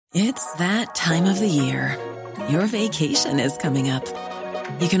It's that time of the year. Your vacation is coming up.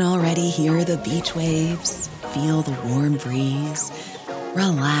 You can already hear the beach waves, feel the warm breeze,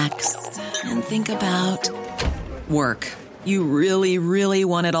 relax, and think about work. You really, really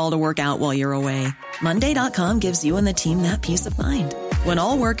want it all to work out while you're away. Monday.com gives you and the team that peace of mind. When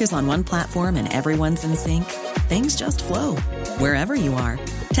all work is on one platform and everyone's in sync, things just flow. Wherever you are,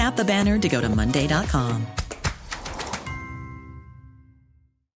 tap the banner to go to Monday.com.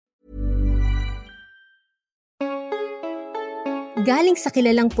 Galing sa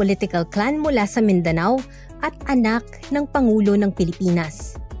kilalang political clan mula sa Mindanao at anak ng Pangulo ng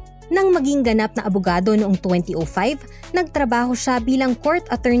Pilipinas. Nang maging ganap na abogado noong 2005, nagtrabaho siya bilang court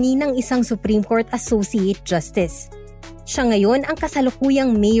attorney ng isang Supreme Court Associate Justice. Siya ngayon ang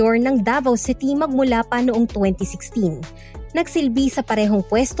kasalukuyang mayor ng Davao City magmula pa noong 2016. Nagsilbi sa parehong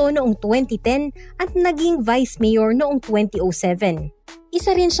pwesto noong 2010 at naging vice mayor noong 2007.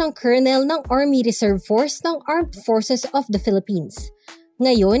 Isa rin siyang colonel ng Army Reserve Force ng Armed Forces of the Philippines.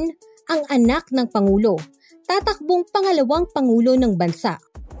 Ngayon, ang anak ng Pangulo, tatakbong pangalawang Pangulo ng bansa.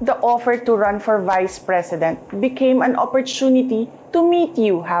 The offer to run for Vice President became an opportunity to meet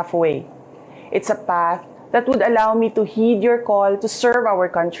you halfway. It's a path that would allow me to heed your call to serve our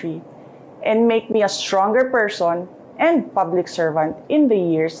country and make me a stronger person and public servant in the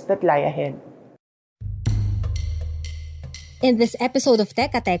years that lie ahead. In this episode of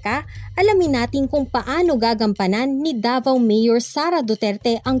Teka Teka, alamin natin kung paano gagampanan ni Davao Mayor Sara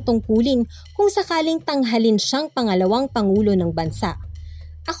Duterte ang tungkulin kung sakaling tanghalin siyang pangalawang Pangulo ng bansa.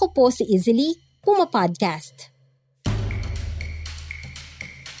 Ako po si Izzy, Puma Podcast.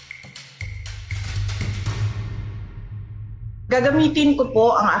 Gagamitin ko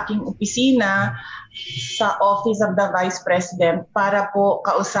po ang aking opisina sa Office of the Vice President para po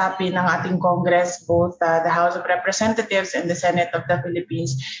kausapin ng ating Congress, both the House of Representatives and the Senate of the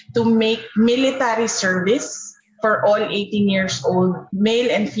Philippines, to make military service for all 18 years old,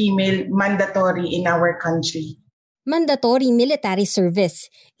 male and female, mandatory in our country. Mandatory military service.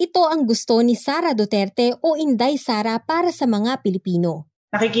 Ito ang gusto ni Sara Duterte o Inday Sara para sa mga Pilipino.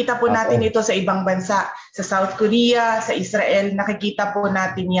 Nakikita po natin ito sa ibang bansa, sa South Korea, sa Israel, nakikita po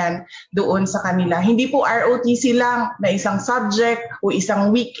natin yan doon sa kanila. Hindi po ROTC lang na isang subject o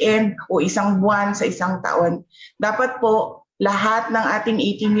isang weekend o isang buwan sa isang taon. Dapat po lahat ng ating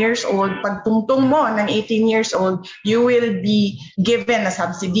 18 years old, pag tungtong mo ng 18 years old, you will be given a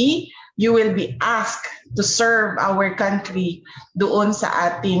subsidy, you will be asked to serve our country doon sa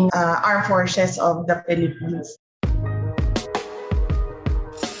ating armed forces of the Philippines.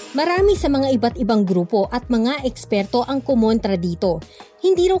 Marami sa mga iba't ibang grupo at mga eksperto ang kumontra dito.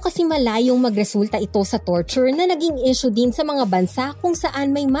 Hindi raw kasi malayong magresulta ito sa torture na naging issue din sa mga bansa kung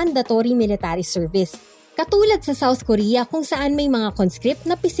saan may mandatory military service. Katulad sa South Korea kung saan may mga conscript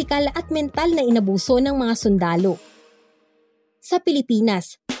na pisikal at mental na inabuso ng mga sundalo. Sa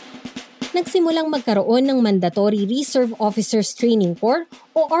Pilipinas, nagsimulang magkaroon ng Mandatory Reserve Officers Training Corps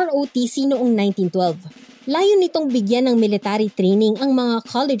o ROTC noong 1912. Layon nitong bigyan ng military training ang mga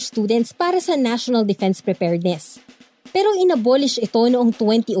college students para sa national defense preparedness. Pero inabolish ito noong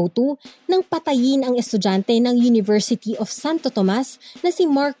 2002 nang patayin ang estudyante ng University of Santo Tomas na si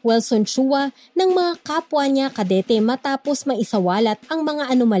Mark Wilson Chua ng mga kapwa niya kadete matapos maisawalat ang mga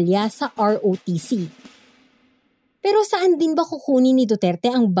anomalya sa ROTC. Pero saan din ba kukunin ni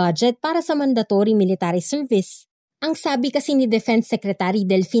Duterte ang budget para sa mandatory military service? Ang sabi kasi ni Defense Secretary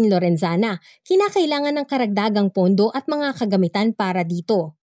Delfin Lorenzana, kinakailangan ng karagdagang pondo at mga kagamitan para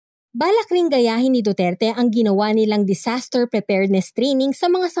dito. Balak ring gayahin ni Duterte ang ginawa nilang Disaster Preparedness Training sa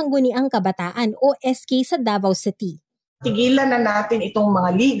mga sangguniang kabataan o SK sa Davao City. Tigilan na natin itong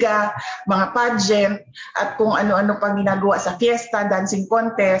mga liga, mga pageant, at kung ano-ano pang ginagawa sa fiesta, dancing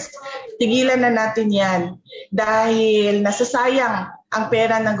contest. Tigilan na natin yan dahil nasasayang ang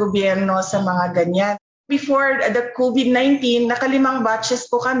pera ng gobyerno sa mga ganyan. Before the COVID-19, nakalimang batches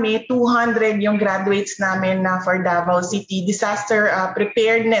po kami, 200 yung graduates namin na for Davao City. Disaster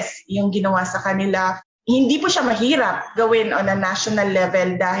preparedness yung ginawa sa kanila. Hindi po siya mahirap gawin on a national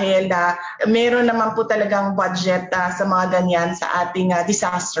level dahil meron naman po talagang budget sa mga ganyan sa ating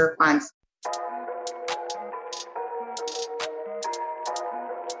disaster funds.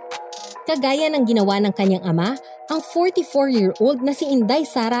 Kagaya ng ginawa ng kanyang ama, ang 44-year-old na si Inday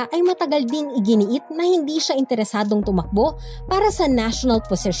Sara ay matagal ding iginiit na hindi siya interesadong tumakbo para sa national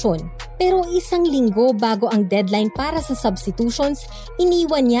posisyon. Pero isang linggo bago ang deadline para sa substitutions,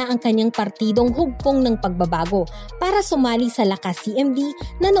 iniwan niya ang kanyang partidong hugpong ng pagbabago para sumali sa Lakas CMD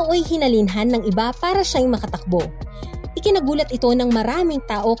na nooy hinalinhan ng iba para siya'y makatakbo. Ikinagulat ito ng maraming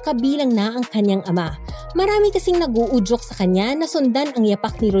tao kabilang na ang kanyang ama. Marami kasing nag-uudyok sa kanya na sundan ang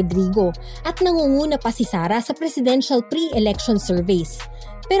yapak ni Rodrigo at nangunguna pa si Sara sa presidential pre-election surveys.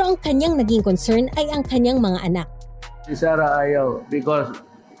 Pero ang kanyang naging concern ay ang kanyang mga anak. Si Sara ayaw because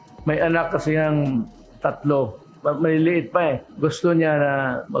may anak kasi ang 3. Maliliit pa eh. Gusto niya na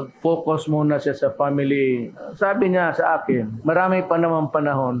mag-focus muna siya sa family. Sabi niya sa akin, marami pa naman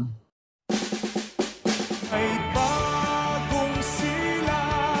panahon. May bagong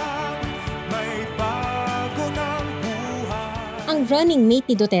silang, may bago ng buhay. Ang running mate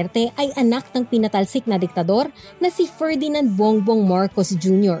ni Duterte ay anak ng pinatalsik na diktador na si Ferdinand Bongbong Marcos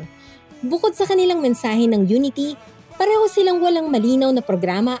Jr. Bukod sa kanilang mensahe ng unity, pareho silang walang malinaw na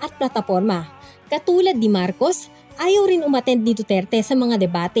programa at plataporma. Katulad ni Marcos, ayaw rin umattend ni Duterte sa mga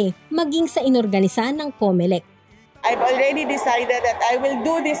debate, maging sa inorganisa ng COMELEC. I've already decided that I will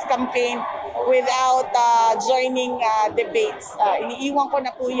do this campaign without joining debates. Iniiwan ko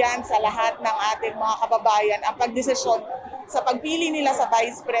na po yan sa lahat ng ating mga kababayan ang pagdesisyon sa pagpili nila sa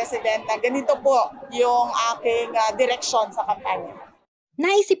Vice President na ganito po yung aking direksyon sa kampanya.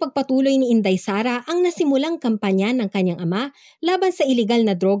 Naisipagpatuloy ni Inday Sara ang nasimulang kampanya ng kanyang ama laban sa iligal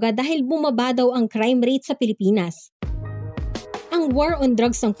na droga dahil bumaba daw ang crime rate sa Pilipinas. Ang war on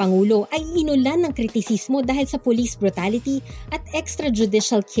drugs ng Pangulo ay inulan ng kritisismo dahil sa police brutality at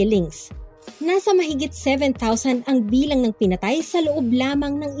extrajudicial killings. Nasa mahigit 7,000 ang bilang ng pinatay sa loob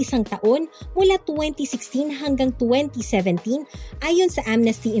lamang ng isang taon mula 2016 hanggang 2017 ayon sa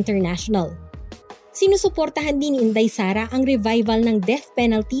Amnesty International. Sinusuportahan din ni Inday Sara ang revival ng death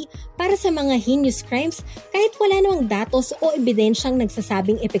penalty para sa mga heinous crimes kahit wala namang datos o ebidensyang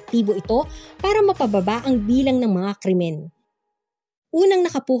nagsasabing epektibo ito para mapababa ang bilang ng mga krimen. Unang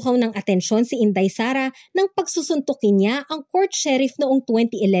nakapukaw ng atensyon si Inday Sara nang pagsusuntukin niya ang court sheriff noong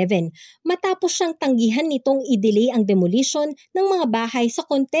 2011 matapos siyang tanggihan nitong i-delay ang demolition ng mga bahay sa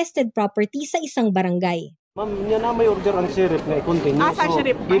contested property sa isang barangay. Ma'am, yan na may order ang sheriff na i-continue. Saan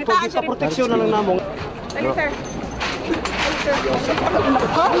sheriff? Kita proteksyon na lang namong. Dali, sir.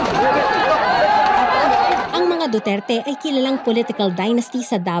 Ang mga Duterte ay kilalang political dynasty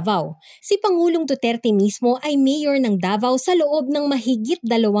sa Davao. Si Pangulong Duterte mismo ay mayor ng Davao sa loob ng mahigit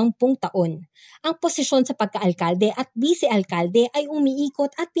 20 taon. Ang posisyon sa pagkaalkalde at vice-alkalde ay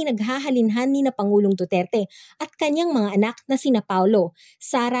umiikot at pinaghahalinhan ni na Pangulong Duterte at kanyang mga anak na sina Paulo,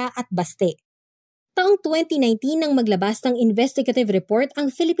 Sara at Baste. Taong 2019 nang maglabas ng investigative report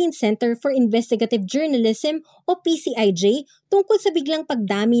ang Philippine Center for Investigative Journalism o PCIJ tungkol sa biglang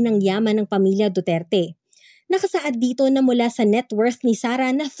pagdami ng yaman ng pamilya Duterte. Nakasaad dito na mula sa net worth ni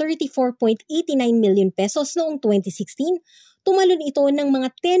Sara na 34.89 million pesos noong 2016, tumalon ito ng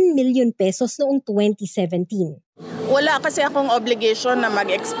mga 10 million pesos noong 2017. Wala kasi akong obligation na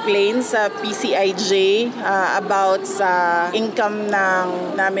mag-explain sa PCIJ about sa income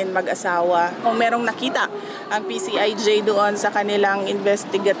namin mag-asawa. Kung merong nakita ang PCIJ doon sa kanilang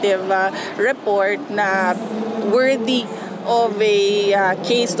investigative report na worthy of a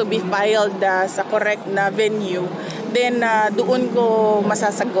case to be filed sa correct na venue, then doon ko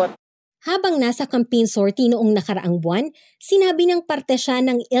masasagot. Habang nasa campaign sortie noong nakaraang buwan, sinabi ng parte siya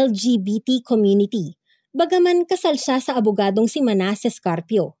ng LGBT community. Bagaman kasal siya sa abogadong si Manasseh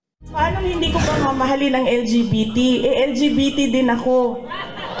Scarpio. Paano hindi ko pa mamahalin ang LGBT? LGBT din ako.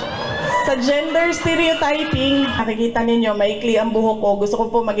 Sa gender stereotyping, nakikita ninyo, maikli ang buhok ko. Gusto ko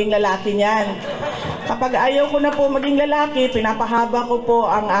po maging lalaki niyan. Kapag ayaw ko na po maging lalaki, pinapahaba ko po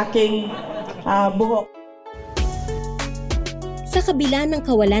ang aking buhok. Sa kabila ng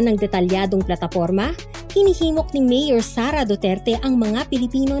kawalan ng detalyadong plataporma, hinihimok ni Mayor Sara Duterte ang mga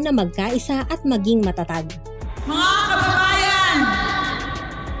Pilipino na magkaisa at maging matatag. Mga kababayan,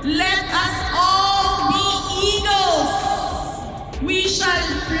 let us all be eagles. We shall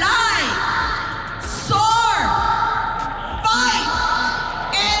fly, soar, fight,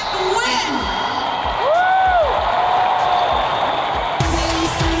 and win.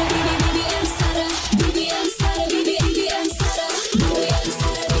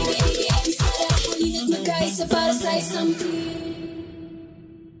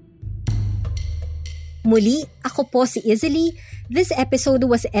 Muli, ako po si Izzy. This episode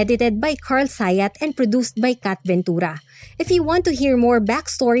was edited by Carl Sayat and produced by Kat Ventura. If you want to hear more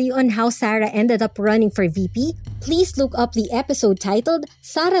backstory on how Sara ended up running for VP, please look up the episode titled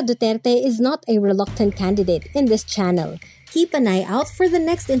Sara Duterte is Not a Reluctant Candidate in this channel. Keep an eye out for the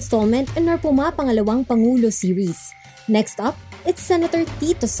next installment in our Pumapangalawang Pangulo series. Next up, it's Senator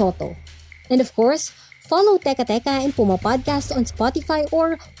Tito Soto. And of course, follow Teka Teka and Puma Podcast on Spotify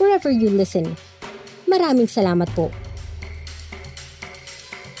or wherever you listen. Maraming salamat po.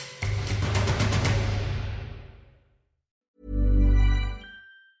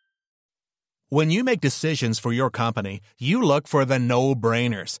 When you make decisions for your company, you look for the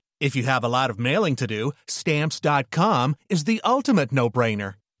no-brainers. If you have a lot of mailing to do, Stamps.com is the ultimate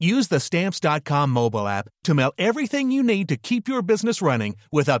no-brainer. Use the Stamps.com mobile app to mail everything you need to keep your business running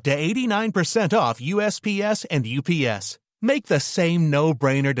with up to 89% off USPS and UPS. Make the same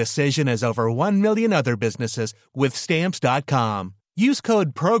no-brainer decision as over 1 million other businesses with Stamps.com. Use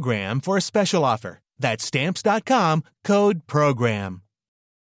code PROGRAM for a special offer. That's Stamps.com, code PROGRAM.